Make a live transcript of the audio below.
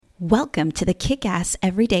Welcome to the Kick-Ass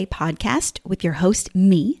Everyday Podcast with your host,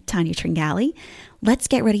 me, Tanya Tringali. Let's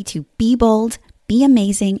get ready to be bold, be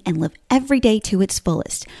amazing, and live every day to its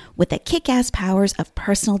fullest with the kick-ass powers of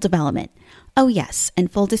personal development. Oh yes,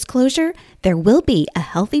 and full disclosure, there will be a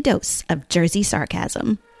healthy dose of Jersey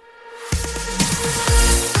sarcasm.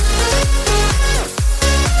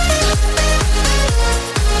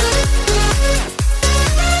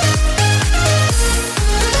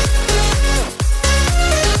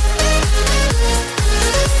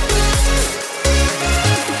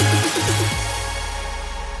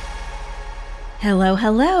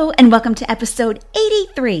 Hello, and welcome to episode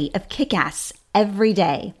 83 of Kick-Ass Every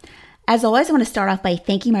Day. As always, I want to start off by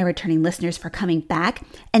thanking my returning listeners for coming back.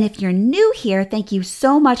 And if you're new here, thank you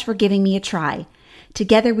so much for giving me a try.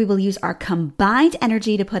 Together, we will use our combined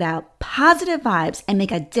energy to put out positive vibes and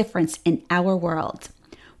make a difference in our world.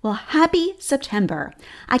 Well, happy September.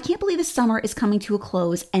 I can't believe the summer is coming to a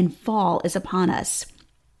close and fall is upon us.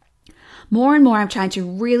 More and more, I'm trying to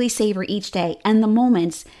really savor each day and the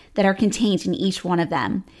moments that are contained in each one of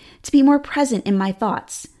them, to be more present in my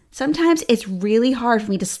thoughts. Sometimes it's really hard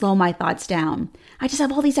for me to slow my thoughts down. I just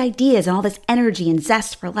have all these ideas and all this energy and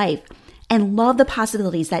zest for life and love the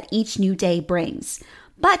possibilities that each new day brings.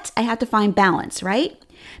 But I have to find balance, right?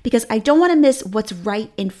 Because I don't want to miss what's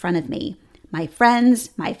right in front of me. My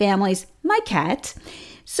friends, my families, my cat.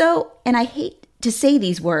 And I hate to say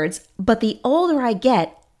these words, but the older I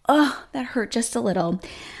get, that hurt just a little,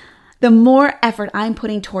 the more effort I'm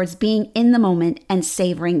putting towards being in the moment and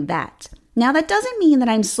savoring that. Now, that doesn't mean that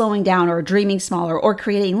I'm slowing down or dreaming smaller or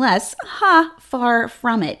creating less. Far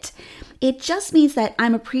from it. It just means that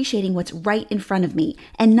I'm appreciating what's right in front of me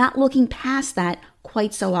and not looking past that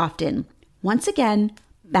quite so often. Once again,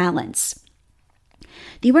 balance.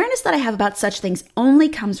 The awareness that I have about such things only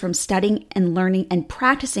comes from studying and learning and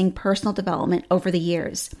practicing personal development over the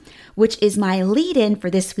years, which is my lead-in for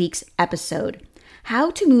this week's episode.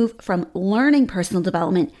 How to move from learning personal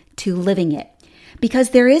development to living it.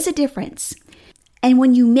 Because there is a difference. And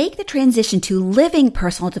when you make the transition to living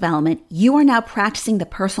personal development, you are now practicing the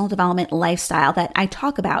personal development lifestyle that I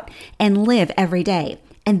talk about and live every day.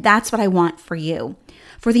 And that's what I want for you.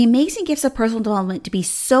 For the amazing gifts of personal development to be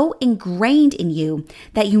so ingrained in you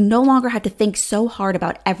that you no longer have to think so hard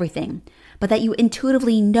about everything, but that you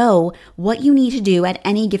intuitively know what you need to do at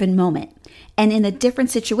any given moment and in the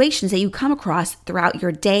different situations that you come across throughout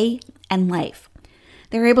your day and life.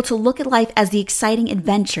 They're able to look at life as the exciting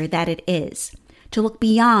adventure that it is, to look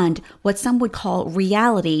beyond what some would call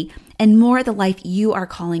reality and more at the life you are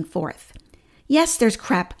calling forth. Yes, there's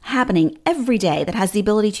crap happening every day that has the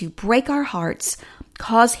ability to break our hearts,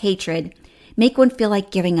 cause hatred, make one feel like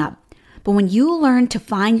giving up. But when you learn to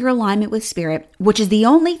find your alignment with spirit, which is the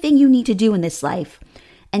only thing you need to do in this life,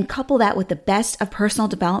 and couple that with the best of personal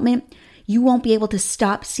development, you won't be able to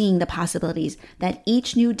stop seeing the possibilities that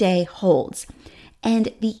each new day holds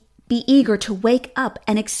and be eager to wake up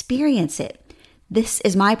and experience it. This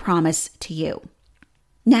is my promise to you.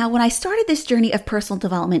 Now, when I started this journey of personal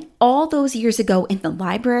development all those years ago in the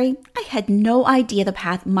library, I had no idea the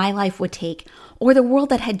path my life would take or the world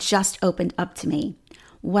that had just opened up to me.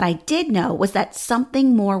 What I did know was that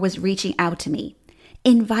something more was reaching out to me,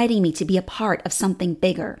 inviting me to be a part of something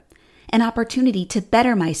bigger, an opportunity to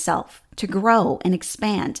better myself, to grow and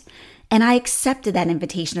expand. And I accepted that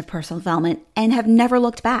invitation of personal development and have never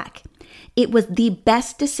looked back. It was the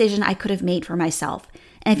best decision I could have made for myself.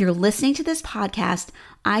 And if you're listening to this podcast,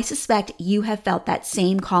 I suspect you have felt that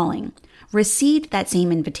same calling, received that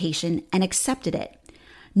same invitation, and accepted it.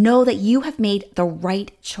 Know that you have made the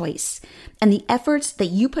right choice, and the efforts that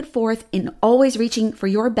you put forth in always reaching for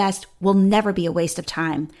your best will never be a waste of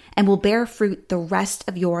time and will bear fruit the rest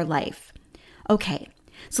of your life. Okay,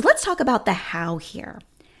 so let's talk about the how here.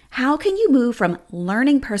 How can you move from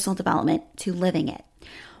learning personal development to living it?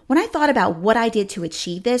 When I thought about what I did to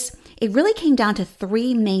achieve this, it really came down to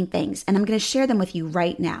three main things, and I'm going to share them with you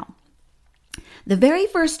right now. The very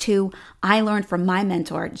first two I learned from my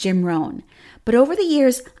mentor, Jim Rohn. But over the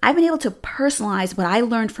years, I've been able to personalize what I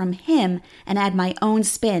learned from him and add my own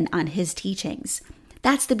spin on his teachings.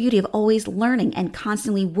 That's the beauty of always learning and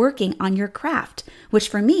constantly working on your craft, which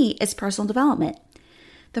for me is personal development.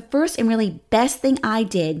 The first and really best thing I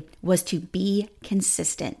did was to be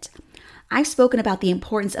consistent. I've spoken about the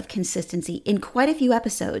importance of consistency in quite a few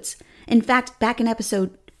episodes. In fact, back in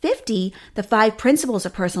episode 50, the 5 principles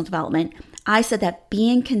of personal development, I said that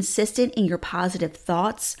being consistent in your positive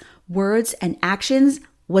thoughts, words, and actions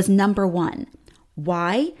was number 1.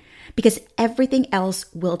 Why? Because everything else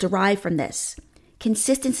will derive from this.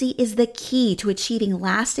 Consistency is the key to achieving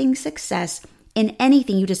lasting success in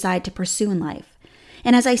anything you decide to pursue in life.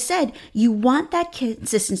 And as I said, you want that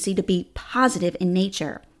consistency to be positive in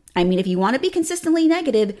nature. I mean, if you want to be consistently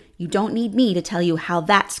negative, you don't need me to tell you how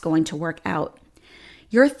that's going to work out.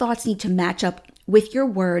 Your thoughts need to match up with your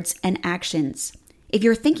words and actions. If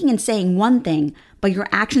you're thinking and saying one thing, but your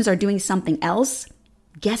actions are doing something else,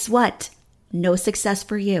 guess what? No success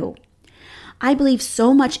for you. I believe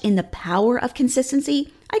so much in the power of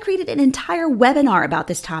consistency, I created an entire webinar about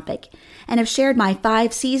this topic and have shared my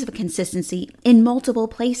 5 C's of consistency in multiple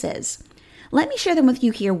places. Let me share them with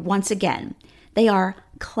you here once again. They are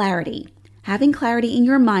clarity. Having clarity in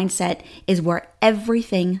your mindset is where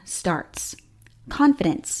everything starts.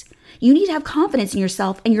 Confidence. You need to have confidence in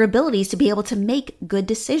yourself and your abilities to be able to make good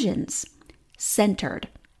decisions. Centered.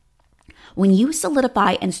 When you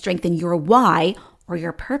solidify and strengthen your why or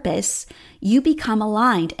your purpose, you become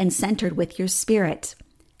aligned and centered with your spirit.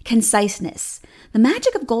 Conciseness. The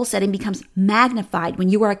magic of goal setting becomes magnified when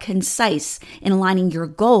you are concise in aligning your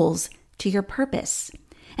goals to your purpose.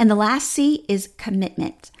 And the last C is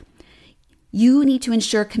commitment. You need to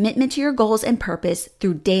ensure commitment to your goals and purpose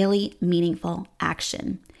through daily, meaningful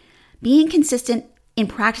action. Being consistent in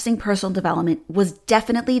practicing personal development was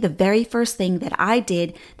definitely the very first thing that I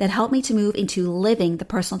did that helped me to move into living the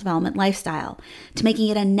personal development lifestyle, to making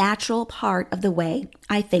it a natural part of the way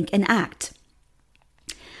I think and act.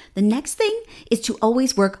 The next thing is to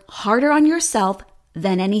always work harder on yourself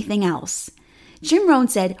than anything else. Jim Rohn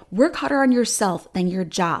said, work harder on yourself than your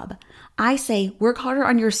job. I say, work harder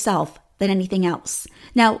on yourself than anything else.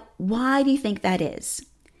 Now, why do you think that is?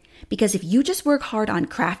 Because if you just work hard on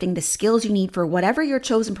crafting the skills you need for whatever your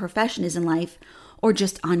chosen profession is in life, or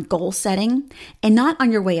just on goal setting, and not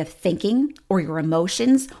on your way of thinking, or your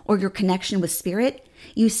emotions, or your connection with spirit,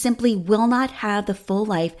 you simply will not have the full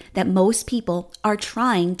life that most people are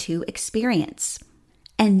trying to experience.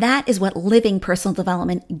 And that is what living personal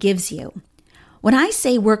development gives you. When I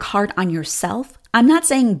say work hard on yourself, I'm not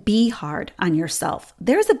saying be hard on yourself.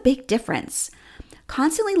 There's a big difference.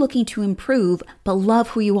 Constantly looking to improve, but love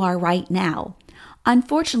who you are right now.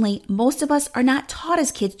 Unfortunately, most of us are not taught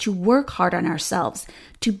as kids to work hard on ourselves,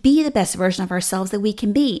 to be the best version of ourselves that we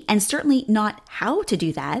can be, and certainly not how to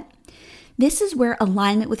do that. This is where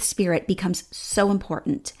alignment with spirit becomes so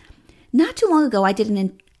important. Not too long ago, I did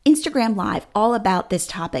an Instagram Live all about this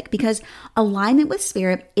topic because alignment with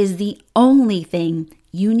spirit is the only thing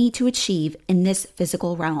you need to achieve in this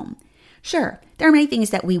physical realm. Sure, there are many things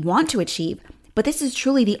that we want to achieve, but this is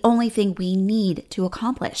truly the only thing we need to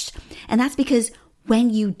accomplish. And that's because when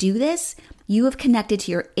you do this, you have connected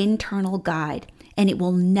to your internal guide and it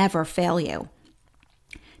will never fail you.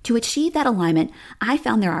 To achieve that alignment, I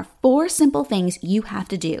found there are 4 simple things you have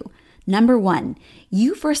to do. Number 1,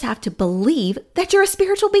 you first have to believe that you're a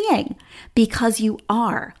spiritual being because you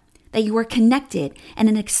are, that you are connected and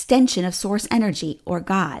an extension of source energy or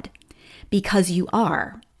God because you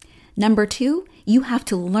are. Number 2, you have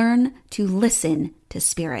to learn to listen to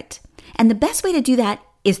spirit. And the best way to do that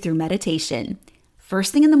is through meditation.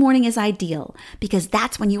 First thing in the morning is ideal because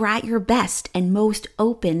that's when you're at your best and most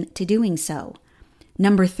open to doing so.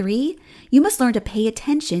 Number 3, you must learn to pay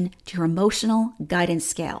attention to your emotional guidance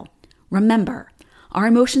scale. Remember, our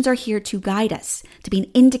emotions are here to guide us, to be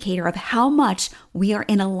an indicator of how much we are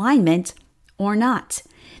in alignment or not.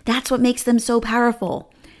 That's what makes them so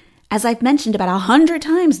powerful. As I've mentioned about 100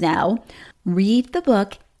 times now, read the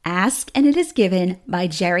book Ask and It Is Given by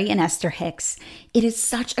Jerry and Esther Hicks. It is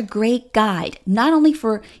such a great guide, not only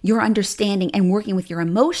for your understanding and working with your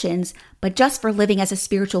emotions, but just for living as a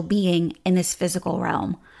spiritual being in this physical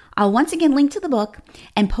realm. I'll once again link to the book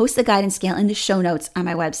and post the guidance scale in the show notes on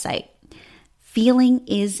my website. Feeling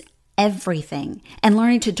is everything, and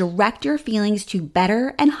learning to direct your feelings to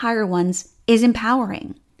better and higher ones is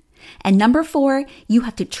empowering. And number 4, you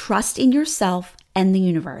have to trust in yourself and the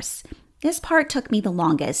universe. This part took me the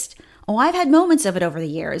longest. Oh, I've had moments of it over the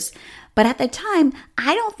years, but at the time,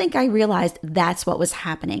 I don't think I realized that's what was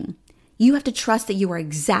happening. You have to trust that you are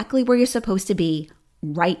exactly where you're supposed to be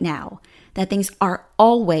right now, that things are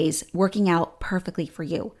always working out perfectly for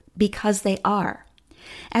you, because they are.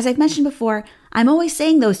 As I've mentioned before, I'm always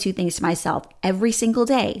saying those 2 things to myself every single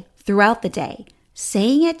day, throughout the day,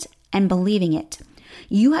 saying it and believing it.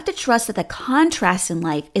 You have to trust that the contrast in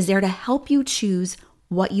life is there to help you choose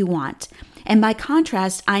what you want. And by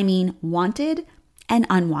contrast, I mean wanted and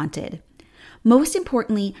unwanted. Most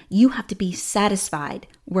importantly, you have to be satisfied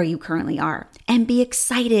where you currently are and be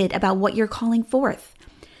excited about what you're calling forth.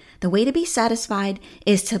 The way to be satisfied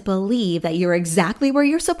is to believe that you're exactly where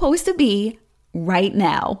you're supposed to be right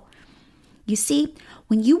now. You see,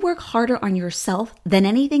 when you work harder on yourself than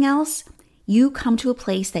anything else, you come to a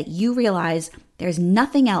place that you realize there's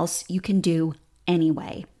nothing else you can do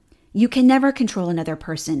anyway. You can never control another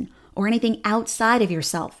person or anything outside of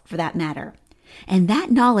yourself for that matter. And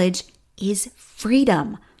that knowledge is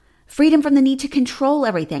freedom. Freedom from the need to control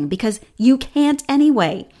everything because you can't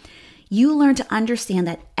anyway. You learn to understand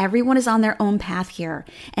that everyone is on their own path here.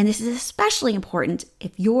 And this is especially important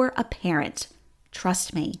if you're a parent.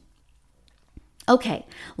 Trust me. Okay,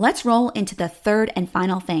 let's roll into the third and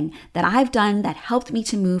final thing that I've done that helped me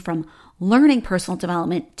to move from learning personal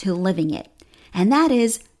development to living it. And that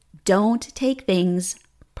is, don't take things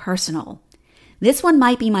personal. This one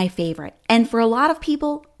might be my favorite, and for a lot of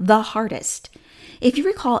people, the hardest. If you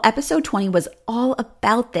recall, episode 20 was all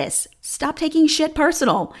about this. Stop taking shit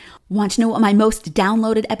personal. Want to know what my most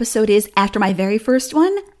downloaded episode is after my very first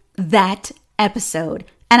one? That episode.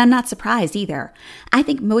 And I'm not surprised either. I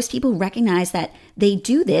think most people recognize that they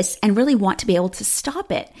do this and really want to be able to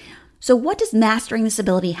stop it. So what does mastering this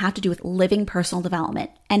ability have to do with living personal development?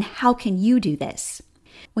 And how can you do this?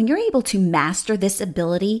 When you're able to master this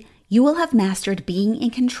ability, you will have mastered being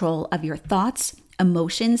in control of your thoughts,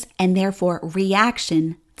 emotions, and therefore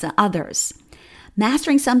reaction to others.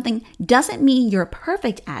 Mastering something doesn't mean you're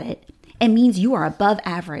perfect at it. It means you are above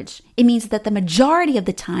average. It means that the majority of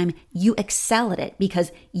the time you excel at it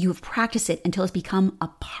because you've practiced it until it's become a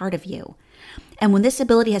part of you. And when this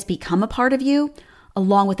ability has become a part of you,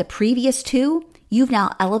 along with the previous two, you've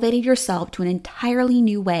now elevated yourself to an entirely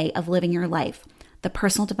new way of living your life, the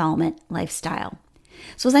personal development lifestyle.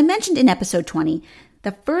 So as I mentioned in episode 20,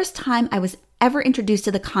 the first time I was ever introduced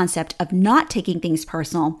to the concept of not taking things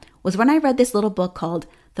personal was when I read this little book called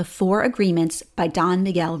The 4 Agreements by Don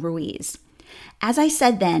Miguel Ruiz. As I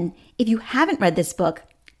said then, if you haven't read this book,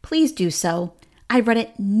 please do so. I've read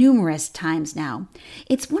it numerous times now.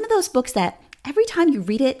 It's one of those books that every time you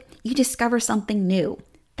read it, you discover something new.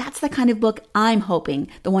 That's the kind of book I'm hoping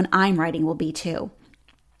the one I'm writing will be too.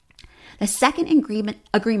 The second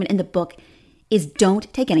agreement in the book is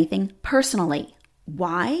don't take anything personally.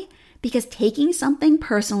 Why? Because taking something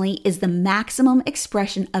personally is the maximum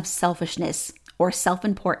expression of selfishness or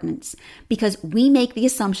self-importance because we make the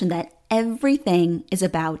assumption that everything is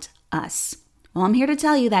about us. Well, I'm here to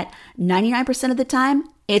tell you that 99% of the time,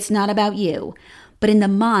 it's not about you, but in the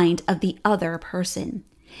mind of the other person.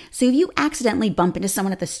 So if you accidentally bump into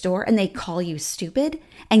someone at the store and they call you stupid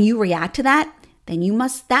and you react to that, then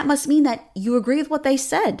that must mean that you agree with what they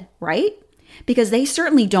said, right? Because they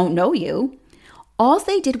certainly don't know you. All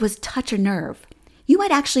they did was touch a nerve. You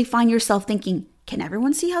might actually find yourself thinking, can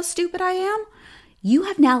everyone see how stupid I am? You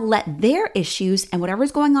have now let their issues and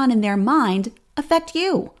whatever's going on in their mind affect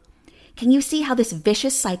you. Can you see how this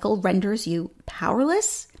vicious cycle renders you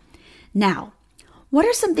powerless? Now, what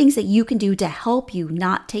are some things that you can do to help you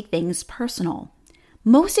not take things personal?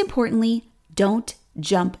 Most importantly, don't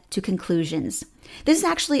jump to conclusions. This is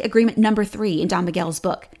actually agreement number 3 in Don Miguel's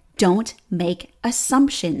book. Don't make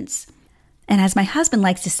assumptions. And as my husband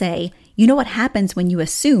likes to say, you know what happens when you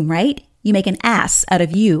assume, right? You make an ass out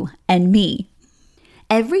of you and me.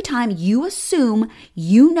 Every time you assume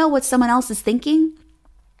you know what someone else is thinking,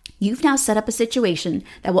 you've now set up a situation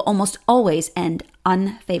that will almost always end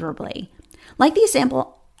unfavorably. Like the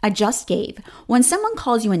example I just gave, when someone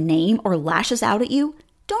calls you a name or lashes out at you,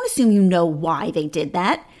 don't assume you know why they did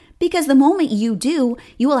that, because the moment you do,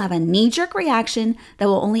 you will have a knee-jerk reaction that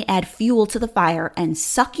will only add fuel to the fire and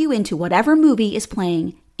suck you into whatever movie is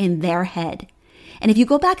playing in their head. And if you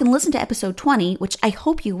go back and listen to episode 20, which I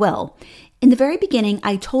hope you will, in the very beginning,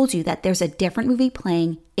 I told you that there's a different movie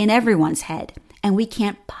playing in everyone's head, and we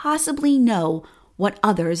can't possibly know what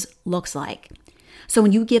others looks like. So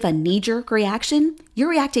when you give a knee-jerk reaction, you're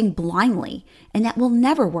reacting blindly, and that will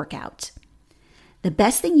never work out. The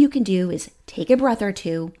best thing you can do is take a breath or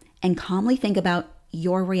two and calmly think about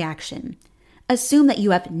your reaction. Assume that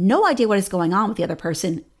you have no idea what is going on with the other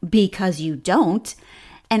person because you don't,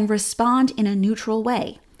 and respond in a neutral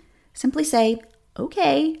way. Simply say,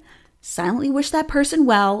 okay, silently wish that person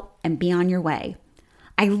well, and be on your way.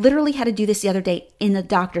 I literally had to do this the other day in the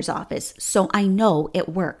doctor's office, so I know it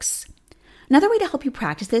works. Another way to help you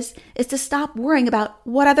practice this is to stop worrying about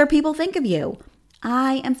what other people think of you.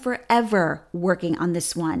 I am forever working on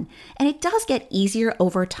this one, and it does get easier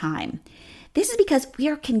over time. This is because we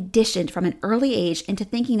are conditioned from an early age into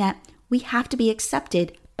thinking that we have to be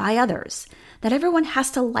accepted by others, that everyone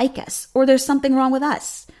has to like us, or there's something wrong with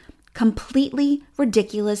us. Completely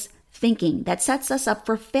ridiculous thinking that sets us up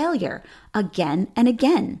for failure again and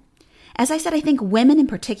again. As I said, I think women in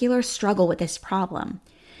particular struggle with this problem.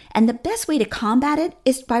 And the best way to combat it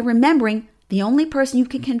is by remembering the only person you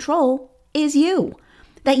can control is you.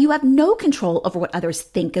 That you have no control over what others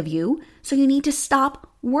think of you, so you need to stop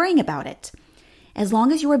worrying about it. As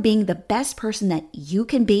long as you are being the best person that you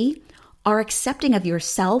can be, are accepting of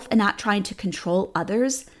yourself and not trying to control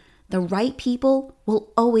others, the right people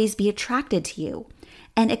will always be attracted to you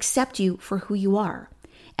and accept you for who you are.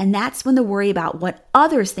 And that's when the worry about what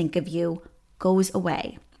others think of you goes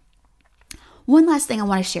away. One last thing I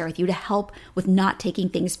want to share with you to help with not taking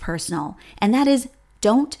things personal, and that is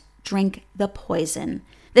don't drink the poison.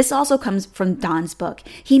 This also comes from Don's book.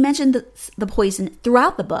 He mentioned the poison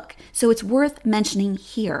throughout the book, so it's worth mentioning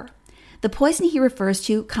here. The poison he refers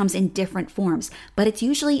to comes in different forms, but it's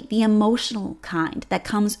usually the emotional kind that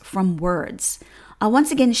comes from words. I'll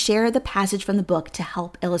once again share the passage from the book to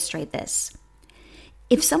help illustrate this.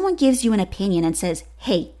 If someone gives you an opinion and says,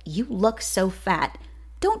 "Hey, you look so fat,"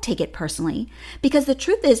 don't take it personally, because the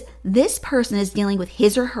truth is this person is dealing with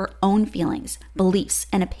his or her own feelings, beliefs,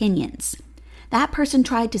 and opinions. That person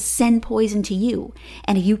tried to send poison to you,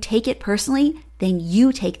 and if you take it personally, then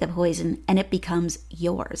you take the poison and it becomes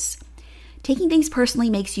yours. Taking things personally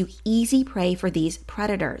makes you easy prey for these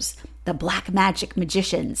predators, the black magic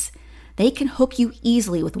magicians. They can hook you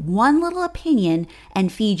easily with one little opinion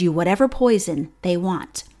and feed you whatever poison they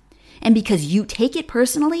want. And because you take it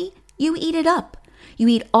personally, you eat it up. You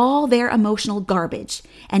eat all their emotional garbage,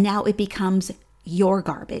 and now it becomes your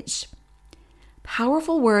garbage.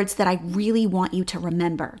 Powerful words that I really want you to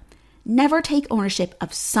remember. Never take ownership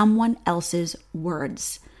of someone else's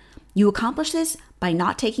words. You accomplish this by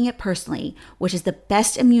not taking it personally, which is the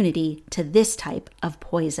best immunity to this type of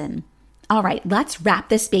poison. All right, let's wrap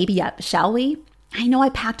this baby up, shall we? I know I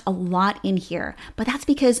packed a lot in here, but that's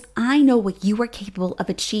because I know what you are capable of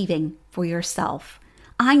achieving for yourself.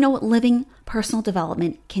 I know what living personal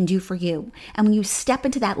development can do for you. And when you step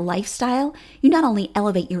into that lifestyle, you not only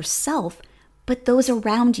elevate yourself, but those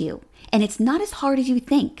around you. And it's not as hard as you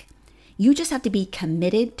think. You just have to be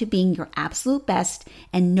committed to being your absolute best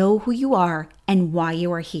and know who you are and why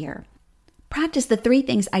you are here. Practice the 3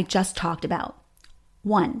 things I just talked about.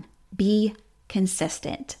 1, be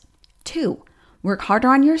consistent. 2, work harder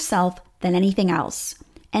on yourself than anything else.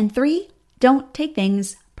 And 3, don't take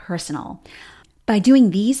things personal. By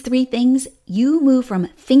doing these 3 things, you move from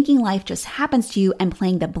thinking life just happens to you and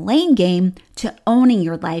playing the blame game to owning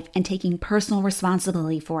your life and taking personal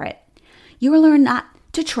responsibility for it. You will learn not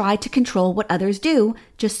to try to control what others do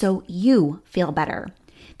just so you feel better.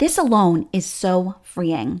 This alone is so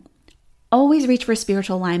freeing. Always reach for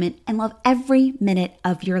spiritual alignment and love every minute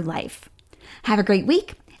of your life. Have a great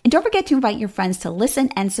week, and don't forget to invite your friends to listen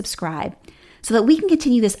and subscribe so that we can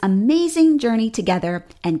continue this amazing journey together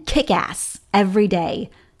and kick ass every day.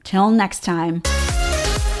 Till next time.